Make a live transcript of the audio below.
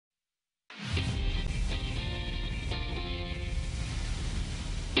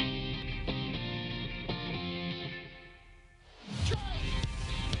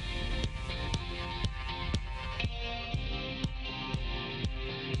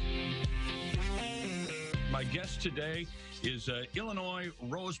My guest today is Illinois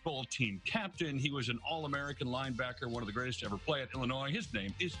Rose Bowl team captain. He was an All-American linebacker, one of the greatest to ever play at Illinois. His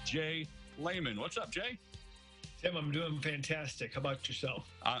name is Jay Leman. What's up, Jay? Tim, I'm doing fantastic. How about yourself?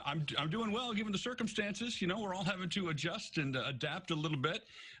 I'm doing well, given the circumstances. You know, we're all having to adjust and adapt a little bit.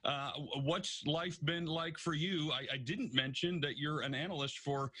 What's life been like for you? I didn't mention that you're an analyst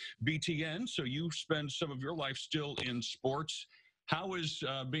for BTN, so you spend some of your life still in sports. How is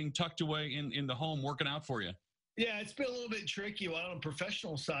being tucked away in the home working out for you? Yeah, it's been a little bit tricky. Well, on the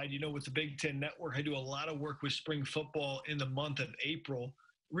professional side, you know, with the Big Ten Network, I do a lot of work with spring football in the month of April.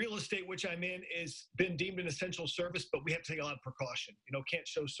 Real estate, which I'm in, is been deemed an essential service, but we have to take a lot of precaution. You know, can't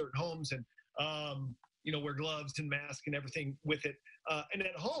show certain homes and, you know, wear gloves and masks and everything with it. And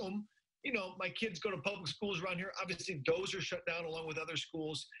at home, you know, my kids go to public schools around here. Obviously, those are shut down along with other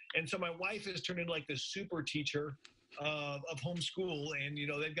schools. And so my wife has turned into like the super teacher of homeschool. And, you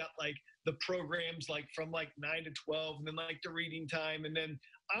know, they've got like the programs like from like 9 to 12 and then like the reading time. And then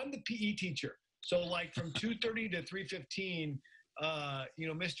I'm the PE teacher. So like from 2:30 to 3:15, you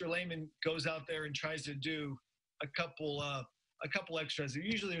know, Mr. Leman goes out there and tries to do a couple extras.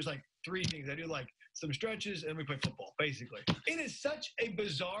 Usually there's like three things. I do like some stretches and we play football, basically. It is such a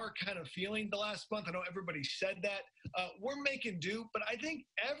bizarre kind of feeling the last month. I know everybody said that. We're making do, but I think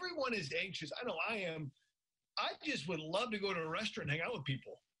everyone is anxious. I know I am. I just would love to go to a restaurant and hang out with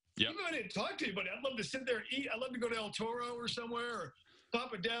people. Yep. Even if I didn't talk to anybody, I'd love to sit there and eat. I'd love to go to El Toro or somewhere, or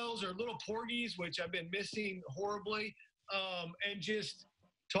Papa Del's or Little Porgies, which I've been missing horribly. And just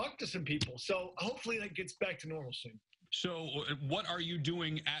talk to some people. So hopefully that gets back to normal soon. So what are you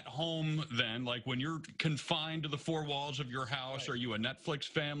doing at home then? Like when you're confined to the four walls of your house, Right. Are you a Netflix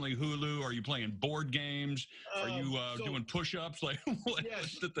family, Hulu? Are you playing board games? Are you doing push-ups? Like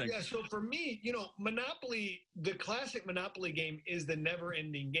what's the thing? Yeah, so for me, you know, Monopoly, the classic Monopoly game is the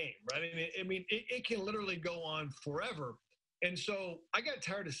never-ending game, right? I mean, it can literally go on forever. And so I got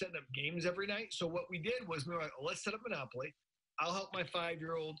tired of setting up games every night. So what we did was we were like, let's set up Monopoly. I'll help my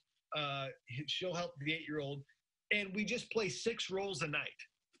 5-year-old. She'll help the 8-year-old. And we just play 6 rolls a night.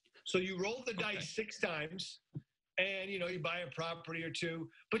 So you roll the dice 6 times and, you know, you buy a property or two,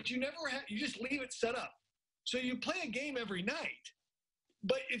 but you just leave it set up. So you play a game every night,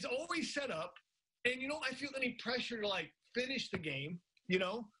 but it's always set up. And you don't feel any pressure to like finish the game, you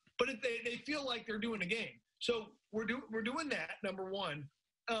know, but they feel like they're doing a game. So we're doing that, number one.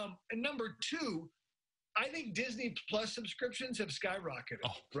 And number two, I think Disney Plus subscriptions have skyrocketed,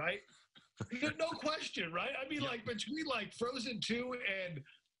 right? No question, right? I mean, like between like Frozen 2 and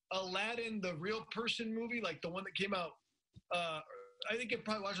Aladdin, the real person movie, like the one that came out, I think I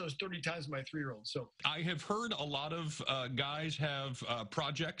probably watched those 30 times with my 3-year-old. So I have heard a lot of guys have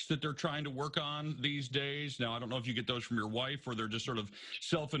projects that they're trying to work on these days. Now, I don't know if you get those from your wife or they're just sort of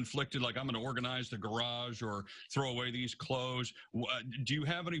self-inflicted, like I'm going to organize the garage or throw away these clothes. Do you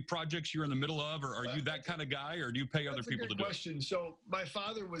have any projects you're in the middle of, or are you that kind of guy, or do you pay other people to do it? That's a good question. So my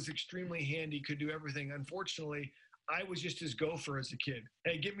father was extremely handy, could do everything. Unfortunately, I was just his gopher as a kid.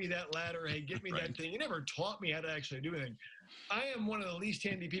 Hey, get me that ladder. Hey, get me that thing. He never taught me how to actually do anything. I am one of the least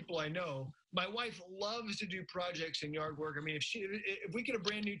handy people I know. My wife loves to do projects and yard work. I mean, if we get a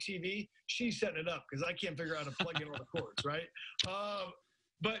brand new TV, she's setting it up because I can't figure out how to plug in all the cords, right?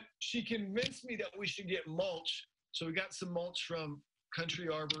 But she convinced me that we should get mulch. So we got some mulch from Country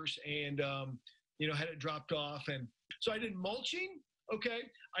Arbors and, you know, had it dropped off. And so I did mulching. Okay.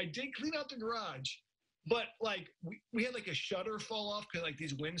 I did clean out the garage. But like we had like a shutter fall off because like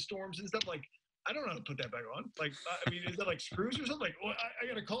these windstorms and stuff. Like I don't know how to put that back on. Like I mean, is that like screws or something? Like well, I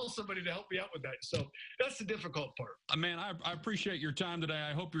got to call somebody to help me out with that. So that's the difficult part. Man, I appreciate your time today.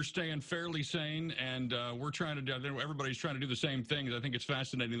 I hope you're staying fairly sane, and we're trying to do. Everybody's trying to do the same things. I think it's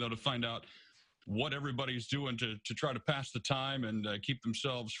fascinating though to find out what everybody's doing to try to pass the time and keep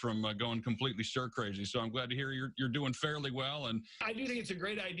themselves from going completely stir crazy. So I'm glad to hear you're doing fairly well. And I do think it's a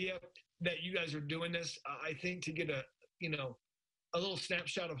great idea that you guys are doing this. I think to get a little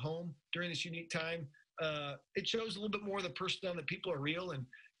snapshot of home during this unique time, it shows a little bit more of the person that people are real. And,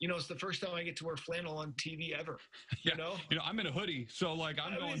 you know, it's the first time I get to wear flannel on TV ever, you know? You know, I'm in a hoodie, so like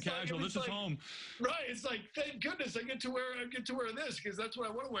I'm going casual. This is home. Right. It's like, thank goodness I get to wear this because that's what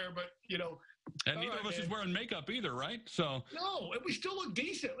I want to wear. But, you know. And neither of us is wearing makeup either, right? So no, and we still look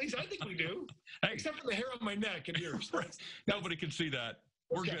decent. At least I think we do. Hey. Except for the hair on my neck and yours. Nobody can see that.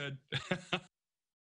 We're good.